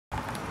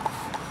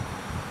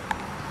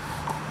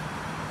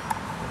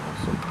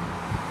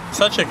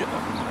such a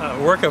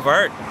work of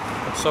art.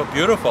 It's so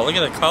beautiful. Look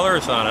at the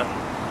colors on it.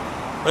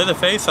 Look at the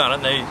face on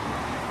it.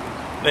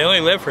 They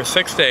only live for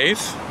 6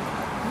 days,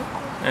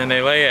 and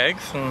they lay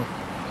eggs, and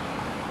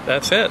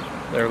that's it.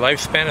 Their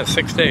lifespan is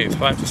 6 days,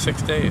 5 to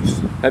 6 days.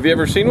 Have you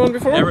ever seen one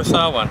before? Never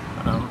saw one.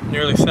 I'm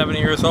nearly 70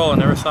 years old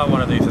and never saw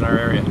one of these in our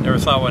area. Never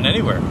saw one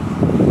anywhere.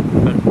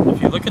 But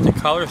if you look at the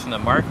colors and the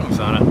markings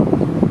on it,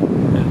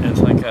 it's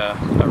like a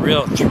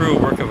real true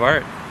work of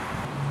art.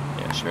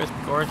 Yeah, sure, it's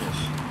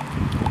gorgeous.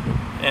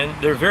 And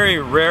they're very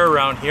rare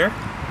around here.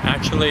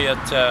 Actually,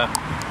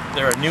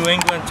 they're a New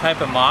England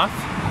type of moth.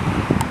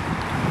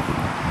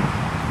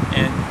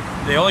 And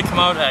they only come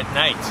out at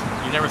night.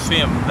 You never see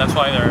them. That's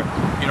why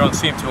you don't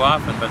see them too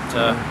often, but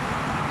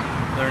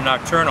they're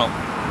nocturnal.